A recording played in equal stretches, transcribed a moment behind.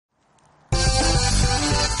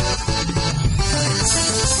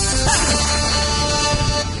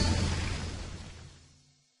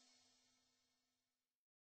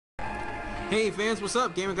Hey fans, what's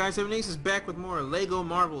up? Gamer Guy 7 Ace is back with more LEGO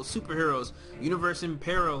Marvel Superheroes Universe in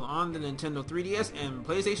Peril on the Nintendo 3DS and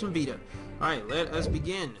PlayStation Vita. Alright, let us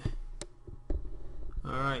begin.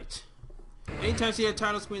 Alright. Anytime I see a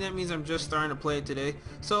title screen, that means I'm just starting to play it today.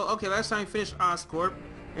 So, okay, last time we finished Oscorp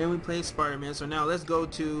and we played Spider-Man, so now let's go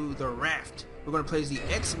to the Raft. We're going to play as the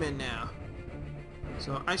X-Men now.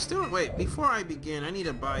 So, wait, before I begin, I need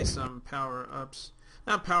to buy some power-ups.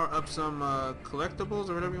 Not power-ups, some collectibles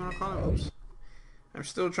or whatever you want to call them. Oops. I'm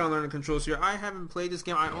still trying to learn the controls here. I haven't played this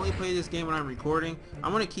game. I only play this game when I'm recording.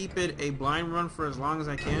 I'm going to keep it a blind run for as long as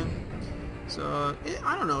I can. So,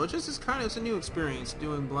 I don't know. It's a new experience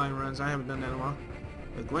doing blind runs. I haven't done that in a while.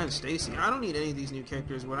 But Gwen Stacy. I don't need any of these new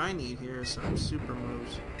characters. What I need here is some super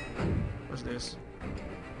moves. What's this?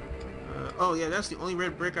 Oh, yeah, that's the only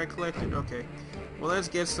red brick I collected. Okay. Well, let's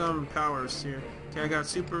get some powers here. Okay, I got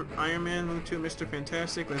Super Iron Man move 2, Mr.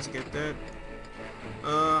 Fantastic. Let's get that.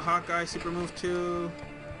 Hawkeye super move 2.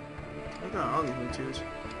 I got all these move 2s.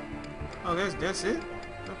 Oh, that's it?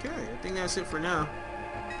 Okay, I think that's it for now.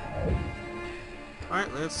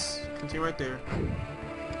 Alright, let's continue right there.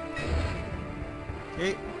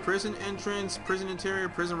 Okay, prison entrance, prison interior,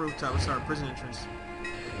 prison rooftop. Let's start prison entrance.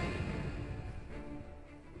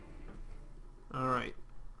 Alright.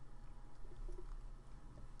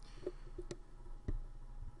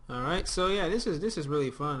 Alright, so yeah, this is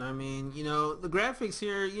really fun. I mean, you know, the graphics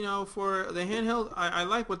here, you know, for the handheld, I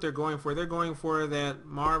like what they're going for. They're going for that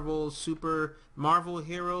Marvel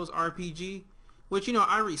Heroes RPG, which, you know,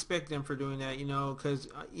 I respect them for doing that, you know, because,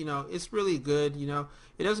 you know, it's really good, you know.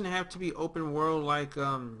 It doesn't have to be open world like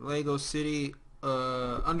Lego City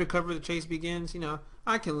Undercover the Chase Begins, you know.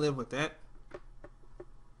 I can live with that.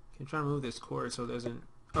 Okay, try to move this cord so it doesn't...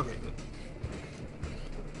 Okay, good.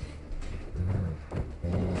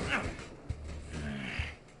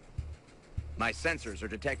 My sensors are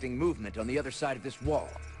detecting movement on the other side of this wall.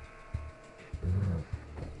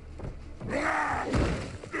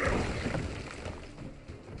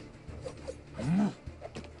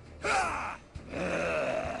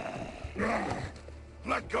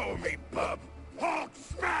 Let go of me, bub! Hulk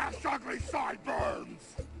smash ugly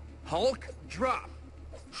sideburns! Hulk, drop!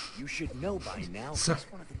 You should know by now he's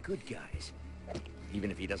one of the good guys.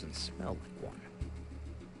 Even if he doesn't smell like one.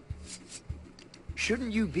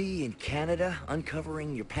 Shouldn't you be in Canada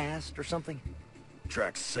uncovering your past or something?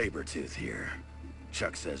 Track Sabretooth here.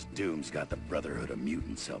 Chuck says Doom's got the Brotherhood of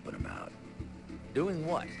Mutants helping him out. Doing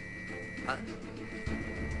what? Huh?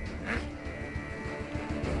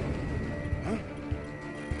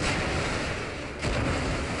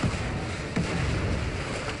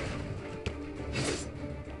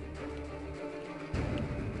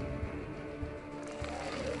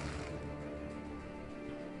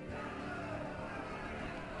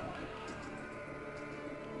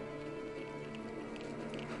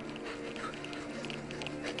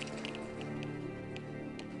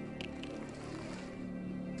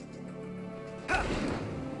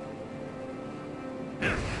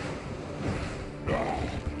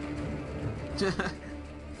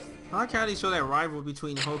 I like how they show that rival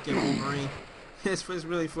between Hulk and Wolverine. It's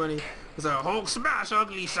really funny. It's like, Hulk smash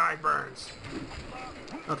ugly sideburns.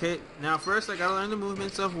 Okay, now first I gotta learn the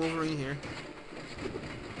movements of Wolverine here.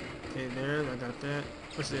 Okay, there, I got that.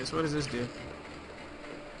 What's this? What does this do?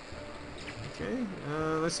 Okay,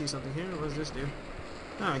 let's see something here. What does this do?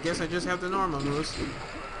 Oh, I guess I just have the normal moves.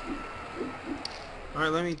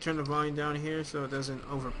 Alright, let me turn the volume down here so it doesn't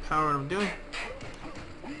overpower what I'm doing.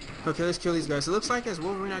 Okay, let's kill these guys. It looks like as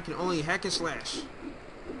Wolverine I can only hack and slash.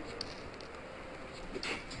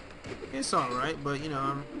 It's alright, but you know,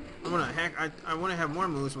 I'm gonna hack. I want to have more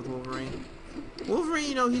moves with Wolverine. Wolverine,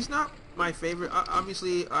 you know, he's not my favorite.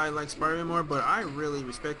 Obviously, I like Spider-Man more, but I really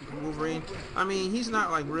respect Wolverine. I mean, he's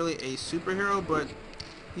not like really a superhero, but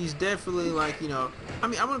he's definitely like, you know, I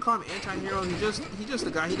mean, I wouldn't call him anti-hero. He's just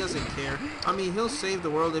a guy. He doesn't care. I mean, he'll save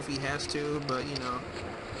the world if he has to, but you know,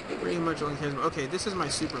 pretty much only cares about... Okay, this is my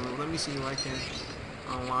super move. Let me see if I can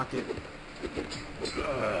unlock it.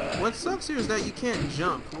 What sucks here is that you can't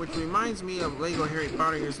jump, which reminds me of Lego Harry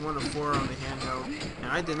Potter Years 1 to 4 on the handheld.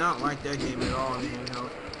 And I did not like that game at all on the handheld.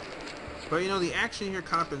 But you know, the action here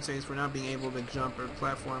compensates for not being able to jump or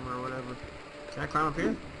platform or whatever. Can I climb up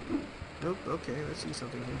here? Nope. Okay, let's see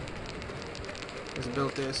something here. Let's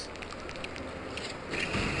build this.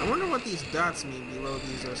 I wonder what these dots mean below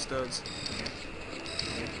these studs.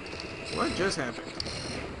 What just happened?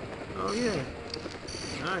 Oh yeah.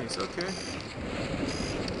 Nice, okay.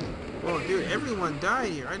 Whoa, dude, everyone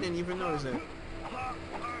died here. I didn't even notice that.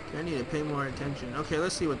 Okay, I need to pay more attention. Okay,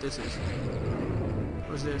 let's see what this is.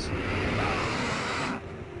 What's this?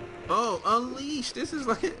 Oh, Unleashed! This is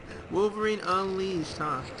like Wolverine Unleashed,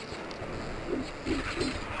 huh?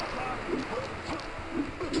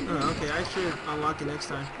 Oh, okay, I should unlock it next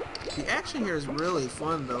time. The action here is really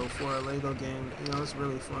fun, though, for a Lego game. You know, it's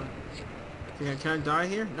really fun. Okay, can I die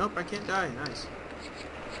here? Nope, I can't die. Nice.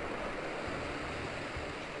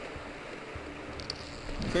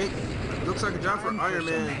 Okay, looks like a job for Iron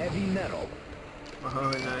Man. Heavy metal.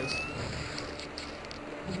 Oh, nice.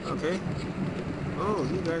 Okay. Oh,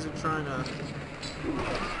 you guys are trying to...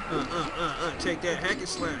 take that, hack and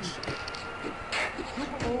slash.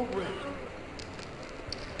 Oh,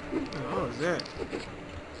 what was that?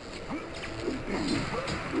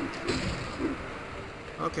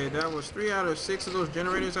 Okay, that was 3 out of 6 of those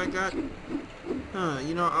generators I got.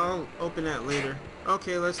 You know, I'll open that later.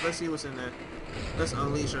 Okay, let's see what's in that. Let's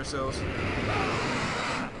unleash ourselves.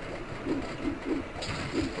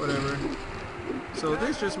 Whatever. So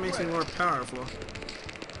this just makes me more powerful.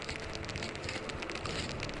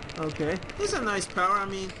 Okay, it's a nice power. I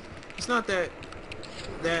mean, it's not that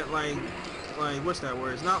like what's that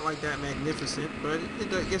word? It's not like that magnificent, but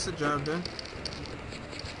it gets the job done.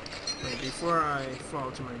 Wait, before I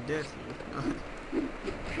fall to my death here.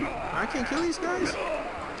 I can kill these guys?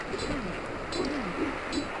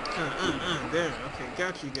 There. Okay,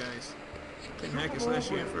 got you guys. Can hack and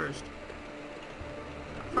slash you at first.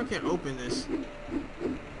 I can't open this.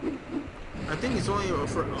 I think it's only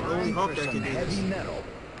for only Hulk that can do this.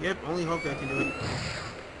 Yep, only Hulk that can do it.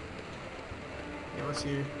 Yeah, what's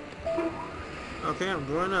here? Okay, I'm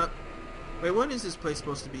going up. Wait, what is this place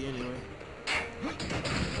supposed to be anyway?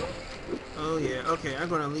 Oh yeah, okay, I'm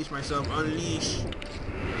gonna unleash myself. Unleash!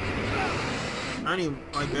 I need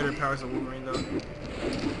like better powers than Wolverine though.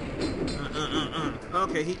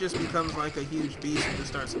 Okay, he just becomes like a huge beast and just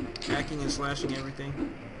starts hacking and slashing everything.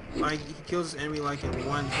 Like he kills his enemy like in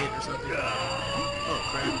one hit or something. Oh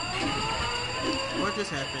crap. What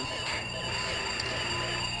just happened?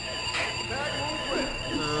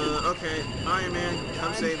 Okay, Iron Man,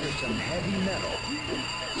 come save me. Some heavy metal.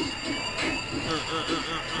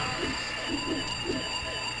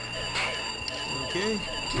 Okay. I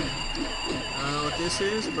don't know what this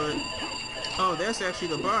is, but... Oh, that's actually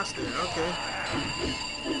the boss there. Okay.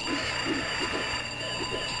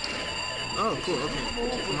 Oh, cool.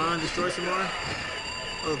 Okay. Come on, destroy some more.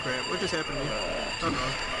 Oh, crap. What just happened to me?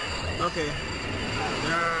 Uh-oh. Okay.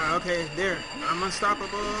 Okay, there. I'm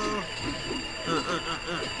unstoppable.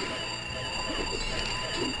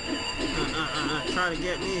 Try to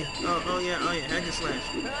get me. Oh yeah, hack and slash.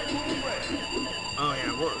 Oh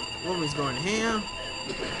yeah, Wolverine's going ham.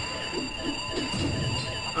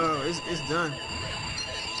 Oh, it's done.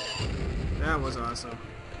 That was awesome.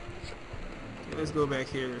 Okay, let's go back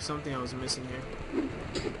here. There's something I was missing here.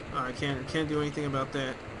 Oh, I can't do anything about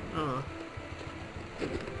that. Oh.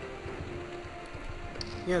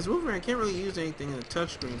 Yeah, as Wolverine, I can't really use anything in the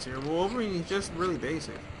touchscreens here. Well, Wolverine is just really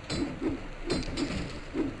basic.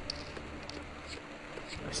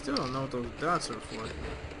 I still don't know what those dots are for.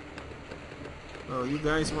 Oh, you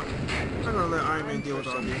guys want... I'm gonna let Iron Man deal with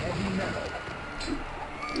all of you.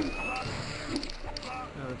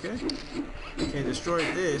 Okay. Okay, destroy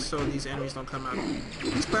this so these enemies don't come out.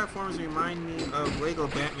 These platforms remind me of Lego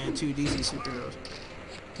Batman 2 DC superheroes.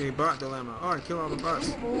 Okay, bot dilemma. Alright, kill all the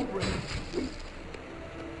bots.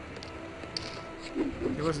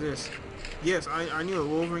 Okay, what's this? Yes, I knew it.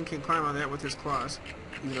 Wolverine can climb on that with his claws.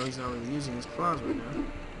 Even though he's not really using his claws right now.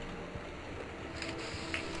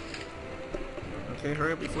 Okay,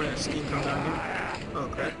 hurry up before that steam comes out here. Oh,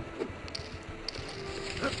 crap.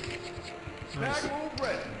 Nice.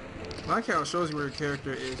 I like how it shows you where your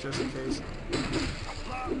character is, just in case.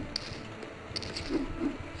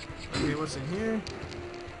 Okay, what's in here?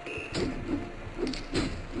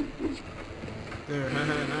 There,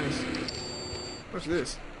 haha, nice. What's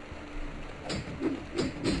this?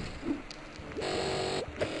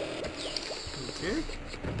 Okay.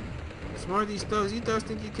 Some more of these thugs. You thugs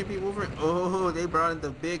think you can beat Wolverine? Oh, they brought in the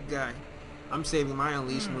big guy. I'm saving my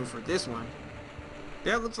unleash move for this one.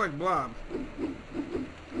 That looks like Blob.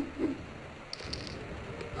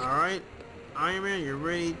 Alright. Iron Man, you're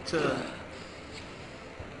ready to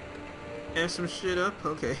F some shit up?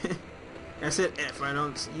 Okay. I said F. I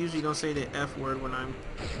usually don't say the F word when I'm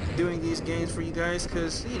doing these games for you guys,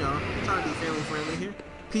 because, you know, I'm trying to be family friendly here.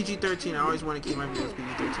 PG-13. I always want to keep my videos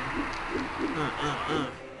PG-13.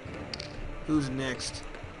 Who's next?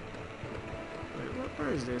 Wait, where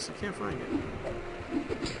is this? I can't find it.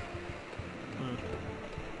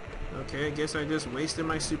 Okay, I guess I just wasted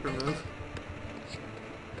my super move.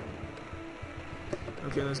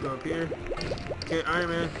 Okay, let's go up here. Okay, Iron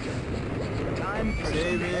Man.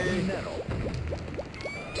 Save it.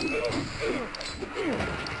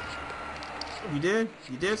 You did?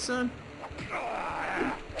 You did, son?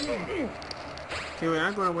 Okay, wait,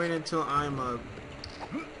 I'm gonna wait until I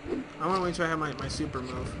wanna wait until I have my super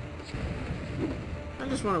move. I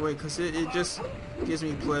just wanna wait because it just gives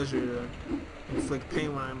me pleasure to inflict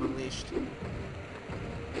pain when I'm unleashed.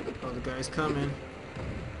 Oh, the guy's coming.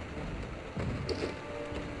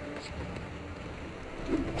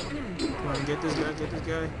 Come on, get this guy, get this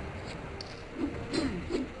guy.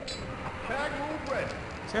 Tag move ready.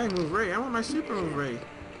 Tag move ready. I want my super move ready.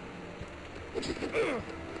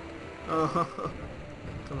 Oh,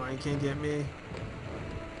 come on, you can't get me.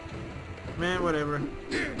 Man, whatever.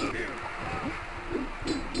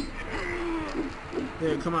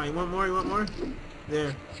 There, come on, you want more? You want more?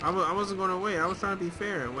 There. I wasn't going to wait. I was trying to be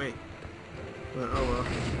fair and wait. But, oh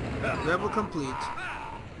well. Level complete.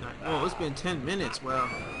 Oh, it's been 10 minutes. Wow.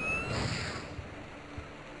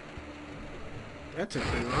 That took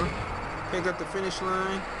pretty long. Okay, got the finish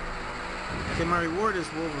line. Okay, my reward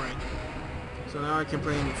is Wolverine. So now I can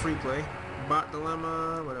play any free play. Bot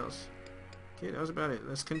dilemma. What else? Okay, that was about it.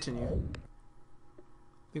 Let's continue. I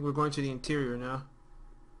think we're going to the interior now.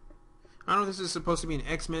 I don't know if this is supposed to be an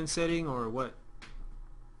X-Men setting or what.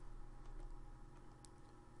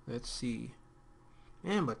 Let's see.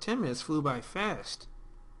 Man, but 10 minutes flew by fast.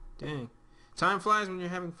 Dang. Time flies when you're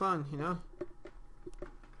having fun, you know?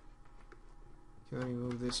 Okay, let me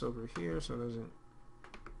move this over here so it doesn't...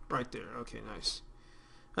 Right there. Okay, nice.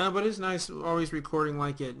 But it's nice always recording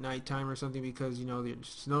like at nighttime or something because, you know,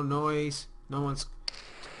 there's no noise. No one's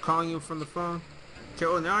calling you from the phone. Okay,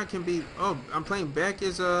 oh, now I can be... Oh, I'm playing back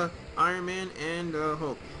as Iron Man and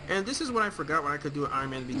Hulk. And this is what I forgot what I could do with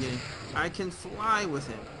Iron Man in the beginning. I can fly with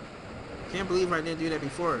him. Can't believe I didn't do that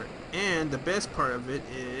before. And the best part of it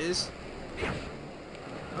is...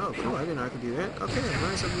 Oh, cool. I didn't know I could do that. Okay, I'm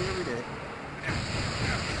learning something every day.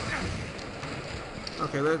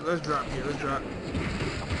 Okay, let's drop here. Let's drop.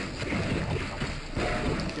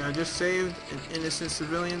 Okay, I just saved an innocent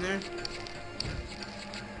civilian there.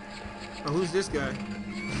 Oh, who's this guy?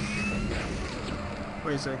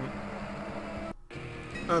 Wait a second.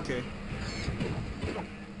 Okay.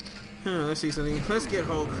 Let's see something. Let's get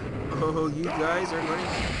Hulk. Oh, you guys are running.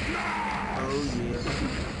 Oh, yeah.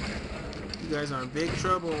 You guys are in big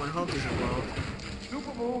trouble when Hulk is involved.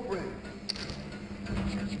 Super move ready.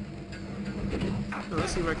 Oh,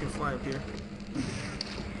 let's see if I can fly up here.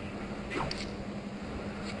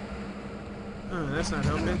 Oh, that's not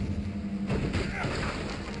helping.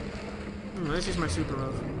 Let's use my super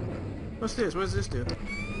move. What's this? What does this do?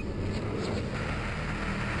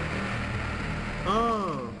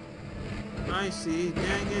 Oh, I see.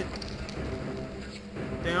 Dang it.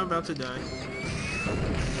 Dang, I'm about to die.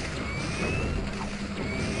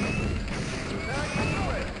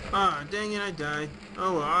 Ah, dang it, I died.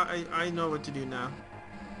 Oh, well, I know what to do now.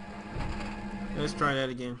 Let's try that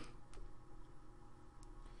again.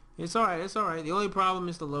 It's alright, it's alright. The only problem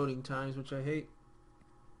is the loading times, which I hate.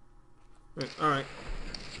 Right, alright.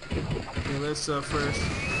 Okay, let's first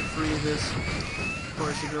free this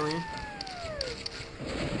poor civilian.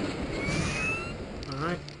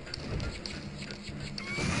 Alright.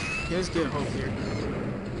 Okay, let's get Hulk here.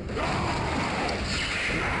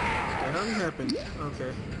 What the hell happened?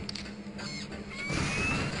 Okay.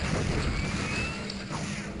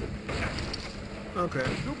 Okay.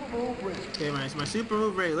 Okay, my super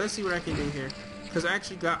move ready. Let's see what I can do here. Because I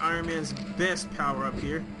actually got Iron Man's best power up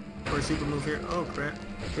here. Or a super move here. Oh, crap.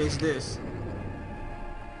 It's this.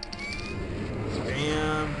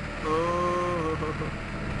 Bam. Oh.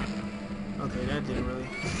 Okay, that didn't really.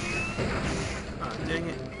 Ah, dang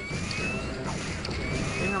it.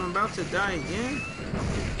 Dang, I'm about to die again.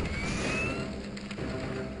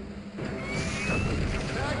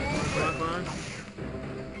 Come on.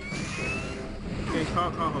 Okay,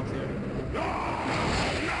 call Hulk there.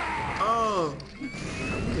 Oh! You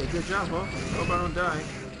did a good job, Hulk. Hope I don't die.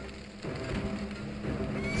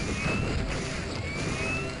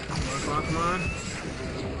 Come on.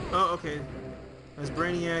 Oh, okay. That's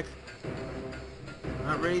Brainiac.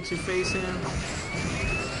 Not ready to face him.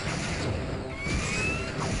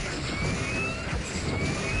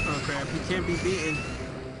 Oh crap, he can't be beaten.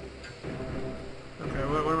 Okay,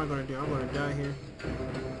 what am I going to do? I'm going to die here.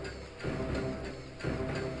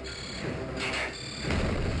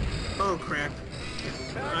 Oh crap.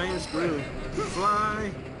 I am screwed.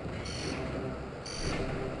 Fly!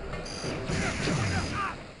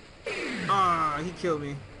 Ah, he killed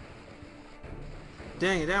me.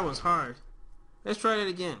 Dang it, that was hard. Let's try that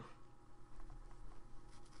again.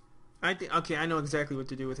 Okay, I know exactly what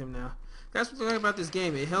to do with him now. That's what I like about this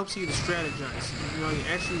game. It helps you to strategize. You know, you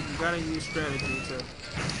gotta use strategy to.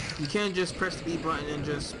 You can't just press the B button and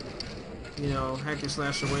just, you know, hack and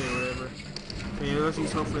slash away or whatever. Okay, let's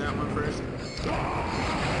use hope for that one first.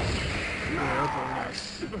 Yeah, okay,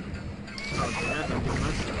 nice. Okay, that didn't do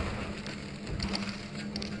much.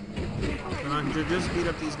 Come on, just beat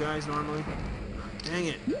up these guys normally. Dang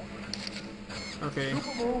it. Okay.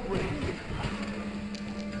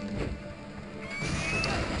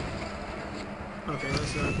 Okay,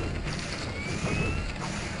 let's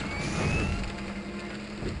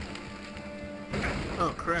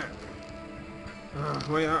oh crap.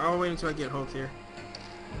 Wait, I'll wait until I get Hulk here.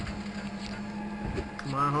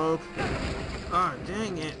 Come on, Hulk. Ah,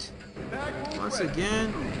 dang it. Once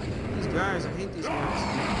again. These guys, I hate these guys.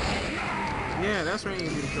 Yeah, that's what I need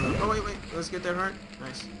to do to kill them. Oh, wait, let's get that heart.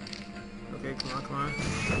 Nice. Okay, come on.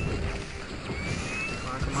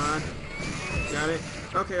 Come on. Got it.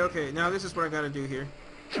 Okay. Now this is what I gotta do here.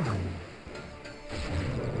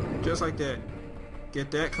 Just like that.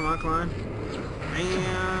 Get that. Come on.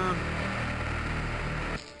 Bam.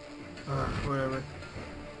 Whatever.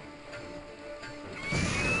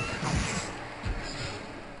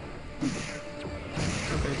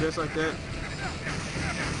 Okay, just like that.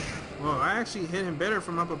 Whoa, I actually hit him better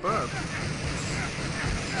from up above.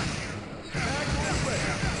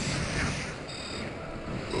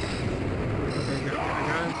 Okay, I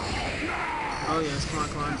got him. Oh yes, come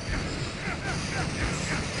on.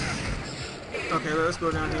 Okay, let's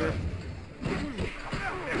go down here.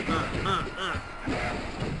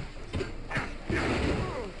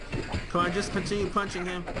 Come on, just continue punching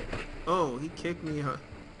him. Oh, he kicked me.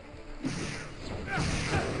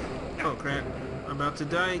 Oh crap, I'm about to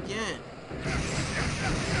die again.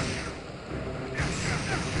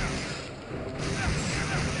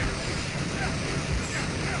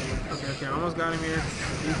 Okay, I almost got him here.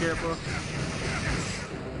 Be careful.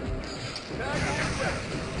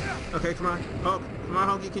 Okay, come on.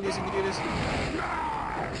 Hulk, you can do this.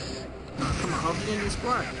 Oh, come on, Hulk, you didn't do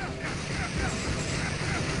squat.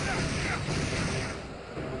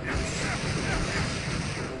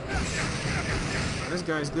 This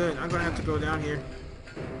guy's good. I'm gonna have to go down here.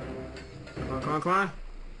 Come on.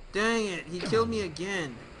 Dang it, he killed me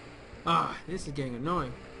again. Ah, this is getting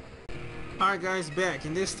annoying. Alright guys, back,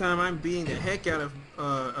 and this time I'm beating the heck out of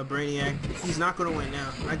a Brainiac. He's not gonna win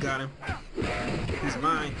now. I got him. He's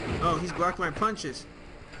mine. Oh, he's blocking my punches.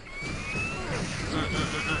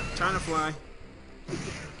 Trying to fly.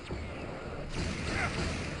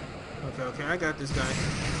 Okay, I got this guy.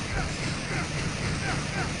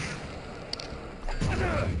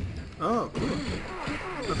 Oh, cool.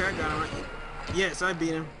 Okay, I got him. Yes, I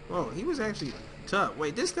beat him. Whoa, he was actually tough.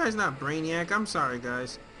 Wait, this guy's not Brainiac. I'm sorry,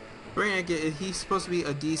 guys. Brainiac, he's supposed to be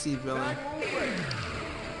a DC villain.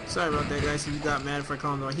 Sorry about that, guys, if you got mad if I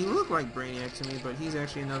call him that. He looked like Brainiac to me, but he's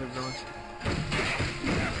actually another villain.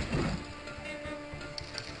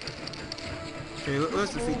 Okay,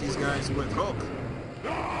 let's defeat these guys with Hulk.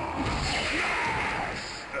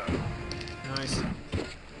 Nice.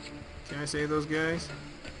 Can I save those guys?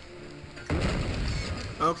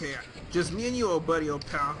 Okay, just me and you, old buddy, old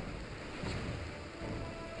pal.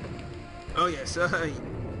 Oh yes,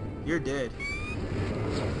 you're dead.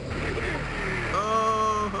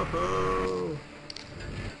 Oh, ho, ho.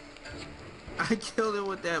 I killed him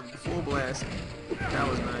with that full blast. That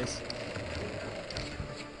was nice.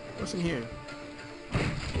 What's in here?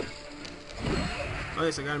 Oh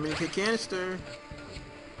yes, I got a mini kit canister.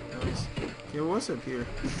 Nice. Okay, what's up here?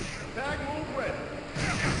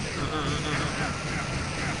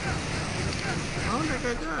 How did that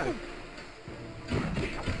guy die?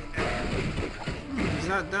 He's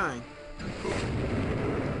not dying.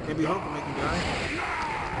 Maybe Hulk will make him die.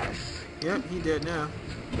 Yep, he dead now.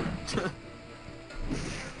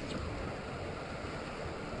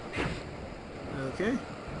 Okay.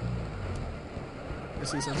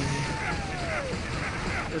 Let's see something here.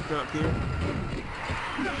 Let's drop here.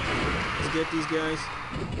 Let's get these guys.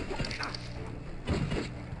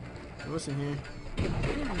 What's in here?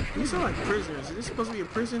 These are like prisoners. Is this supposed to be a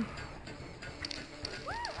prison?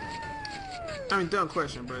 I mean, dumb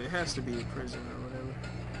question, but it has to be a prison or whatever.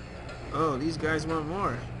 Oh, these guys want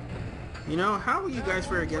more. You know, how will you guys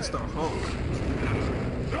fare against the Hulk?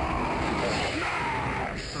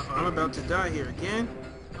 Uh-oh, I'm about to die here again.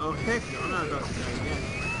 Oh, heck no, I'm not about to die again.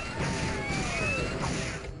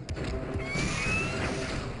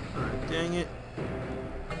 Alright, dang it.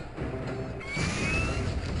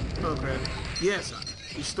 Oh, crap. Yes,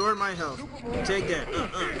 restored my health. Take that.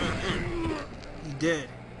 He dead.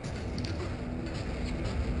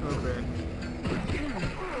 Oh, crap.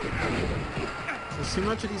 There's too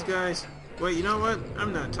much of these guys. Wait, you know what?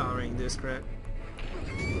 I'm not tolerating this crap.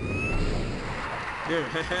 There,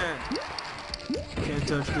 haha. Can't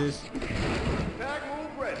touch this. Tag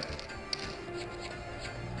move ready.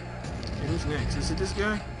 Okay, who's next? Is it this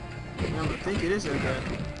guy? I think it is that guy.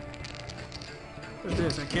 What's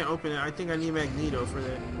this? I can't open it. I think I need Magneto for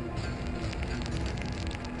that.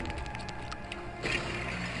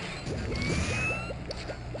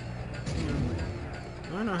 I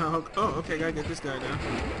don't know how. Oh, okay, gotta get this guy down.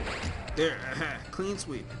 There, clean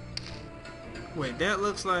sweep. Wait, that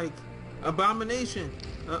looks like Abomination.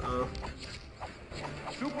 Uh-oh.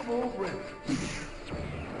 Super move ready.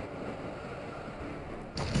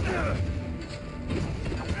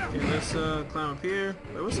 Okay, let's climb up here.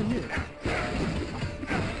 Wait, what's in here?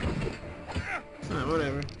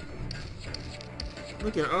 Whatever.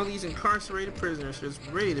 Look at all these incarcerated prisoners just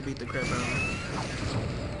ready to beat the crap out of them.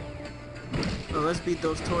 Oh, let's beat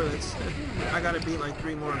those toilets. I gotta beat like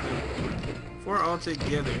 3 more of them. 4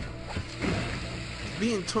 altogether.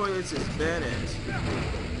 Beating toilets is badass.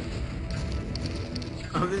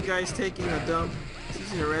 Oh, this guy's taking a dump. He's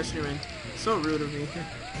using a restroom and so rude of me.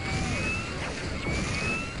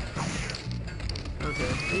 Okay,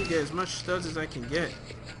 I need to get as much studs as I can get.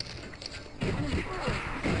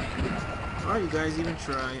 Why are you guys even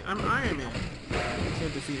trying? I'm Iron Man. You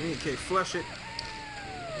can't defeat me. Okay, flush it.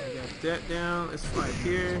 I got that down. Let's fly up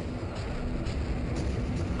here.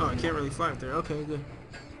 Oh, I can't really fly up there. Okay, good.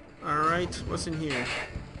 Alright, what's in here?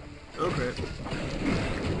 Oh, crap.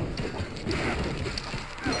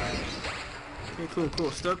 Okay,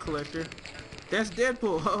 cool. Stud collector. That's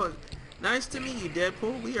Deadpool. Oh, nice to meet you,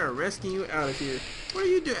 Deadpool. We are rescuing you out of here. What are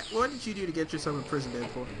you doing? What did you do to get yourself in prison,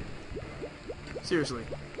 Deadpool? Seriously.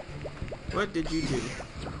 What did you do?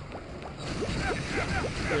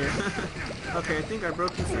 There. Okay, I think I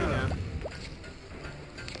broke you free now.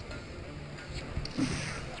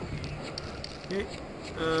 Okay.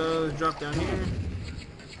 Let's drop down here.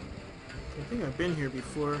 I think I've been here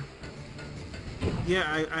before.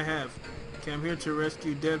 Yeah, I have. Okay, I'm here to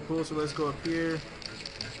rescue Deadpool, so let's go up here.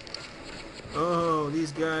 Oh,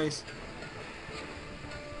 these guys.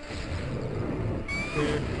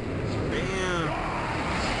 There. Bam!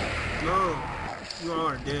 Oh, you all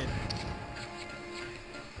are dead.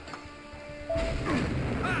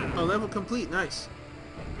 Oh, level complete. Nice.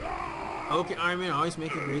 Okay, Iron Man always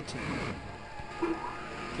make a great team.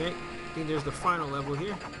 Okay, I think there's the final level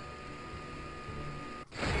here.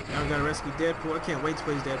 Now I gotta rescue Deadpool. I can't wait to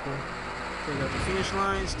play as Deadpool. Okay, I got the finish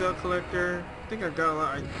line, stud collector. I think I got a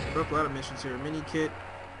lot. I broke a lot of missions here. Mini kit.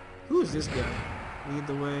 Who is this guy? Lead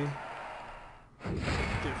the way.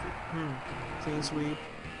 Clean sweep.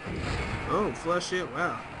 Oh, flush it.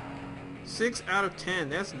 Wow. 6 out of 10.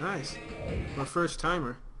 That's nice. For a first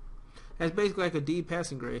timer. That's basically like a D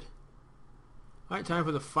passing grade. Alright, time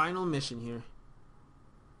for the final mission here.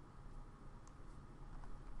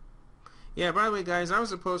 Yeah, by the way, guys, I was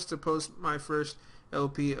supposed to post my first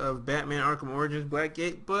LP of Batman Arkham Origins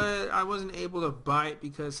Blackgate, but I wasn't able to buy it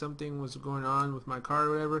because something was going on with my card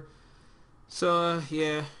or whatever. So,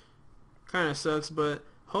 yeah, kind of sucks, but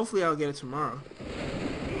hopefully I'll get it tomorrow.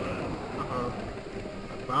 Uh-oh.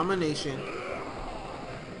 Abomination.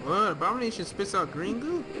 What? Abomination spits out green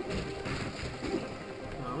goo?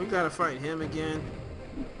 We gotta fight him again.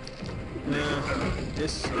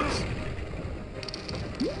 This sucks.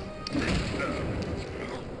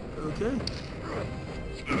 Okay.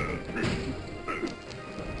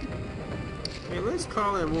 Hey, let's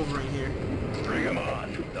call in Wolverine here. Bring him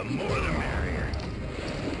on. The more the merrier.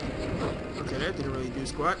 Okay, that didn't really do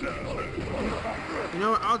squat. You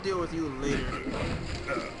know what? I'll deal with you later.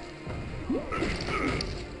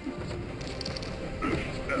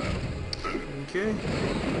 Okay.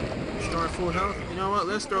 Start full health. You know what?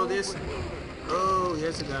 Let's throw this. Oh,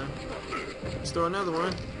 yes, I got him. Let's throw another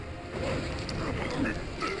one.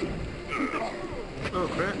 Oh,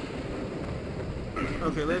 crap.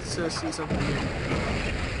 Okay, let's see something here.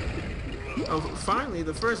 Oh, finally,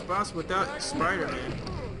 the first boss without Spider-Man.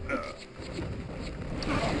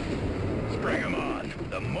 Bring him on.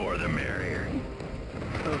 The more the merrier.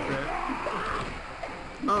 Oh, crap.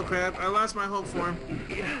 Oh, crap. I lost my hope for him.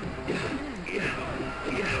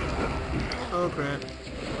 Oh, crap.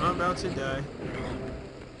 I'm about to die.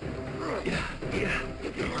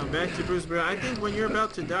 I'm back to Bruce Banner. I think when you're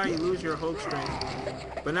about to die, you lose your Hulk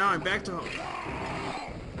strength. But now I'm back to Hulk.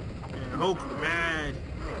 And Hulk mad.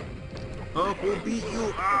 Hulk will beat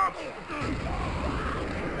you up.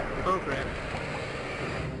 Oh, crap.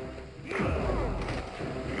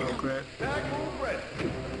 Oh, crap.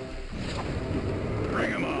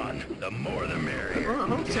 Bring him on. The more the merrier. Well,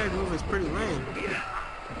 Hulk's tag move is pretty lame.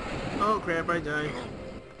 Oh, crap, I died.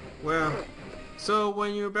 Well, so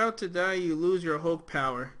when you're about to die, you lose your Hulk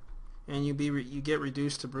power. And you get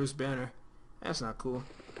reduced to Bruce Banner. That's not cool.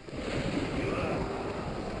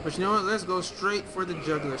 But you know what? Let's go straight for the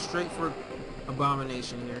juggler. Straight for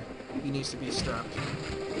Abomination here. He needs to be stopped.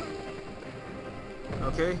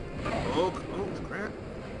 Okay. Hulk. Oh, crap.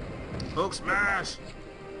 Hulk smash!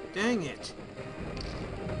 Dang it.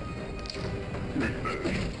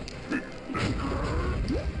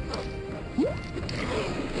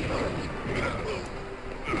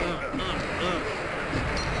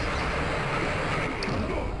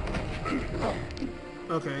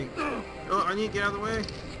 Okay. Oh, I need to get out of the way.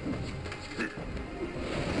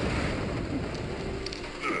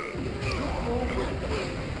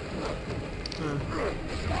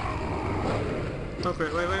 Okay,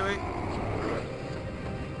 wait.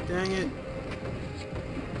 Dang it.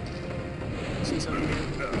 See something here.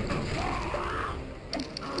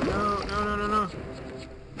 No.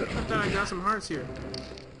 I thought I got some hearts here.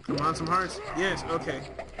 Come on, some hearts. Yes, okay.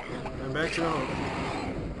 And back to the hole.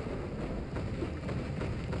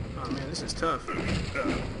 Oh man, this is tough.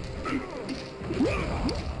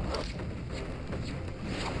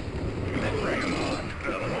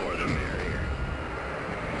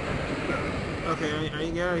 Okay, I need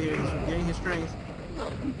to get out of here. He's getting his strength.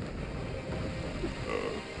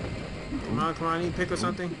 Come on, I need to pick up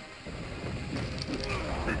something.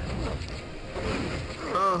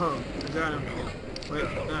 Oh, I got him. Wait,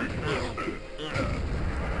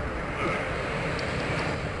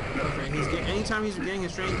 Okay, anytime he's getting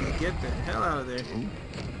his strength, get the hell out of there.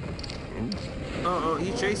 Oh,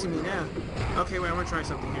 he's chasing me now. Okay, wait, I'm gonna try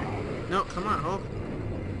something here. No, come on, Hulk.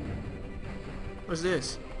 What's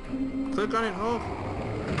this? Click on it, Hulk.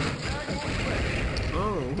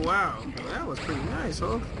 Oh, wow. That was pretty nice,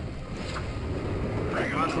 Hulk.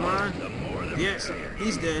 Come on. Yes,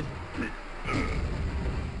 he's dead.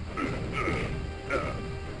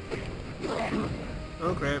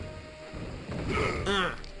 Oh, crap.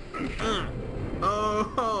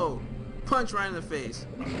 Oh, punch right in the face.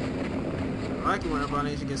 I like it when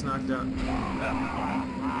Abomination gets knocked out.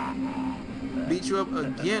 Beat you up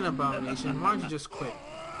again, Abomination. Why don't you just quit?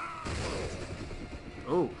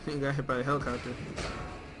 Oh, he got hit by a helicopter.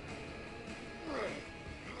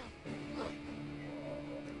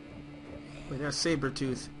 Wait, that's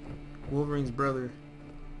Sabretooth, Wolverine's brother.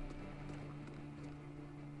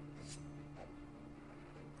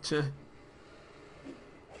 Tuh.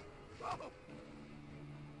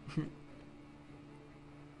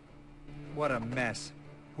 What a mess.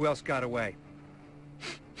 Who else got away?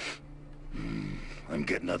 I'm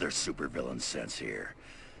getting other supervillain sense here.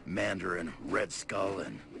 Mandarin, Red Skull,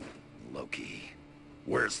 and Loki.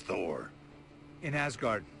 Where's Thor? In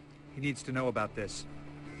Asgard. He needs to know about this.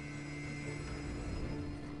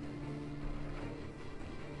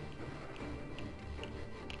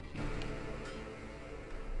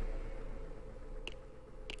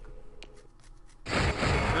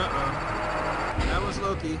 That was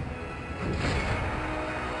Loki.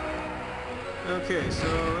 Okay,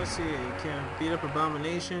 so let's see. You can beat up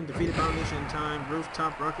Abomination, defeat Abomination in time,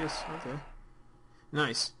 rooftop ruckus. Okay.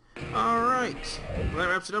 Nice. Alright. Well, that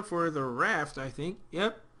wraps it up for the Raft, I think.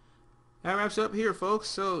 Yep. That wraps it up here, folks.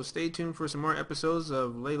 So stay tuned for some more episodes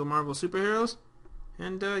of LEGO Marvel Superheroes.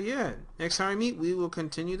 And yeah, next time we meet, we will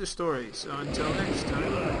continue the story. So until next time,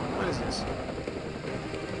 what is this?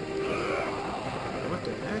 What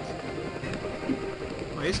the heck?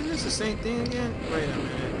 Wait, isn't this the same thing again? Wait a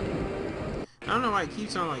minute. I don't know why it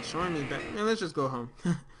keeps on like showing me back. Man, let's just go home.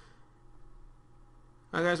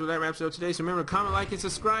 Alright guys, well that wraps it up today. So remember to comment, like, and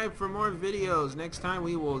subscribe for more videos. Next time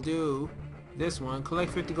we will do this one. Collect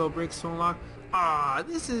 50 gold bricks to unlock. Ah,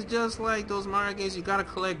 this is just like those Mario games. You gotta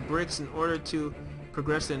collect bricks in order to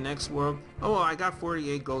progress to the next world. Oh, well, I got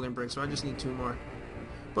 48 golden bricks, so I just need 2 more.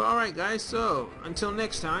 But alright guys, so until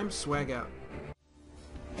next time, swag out.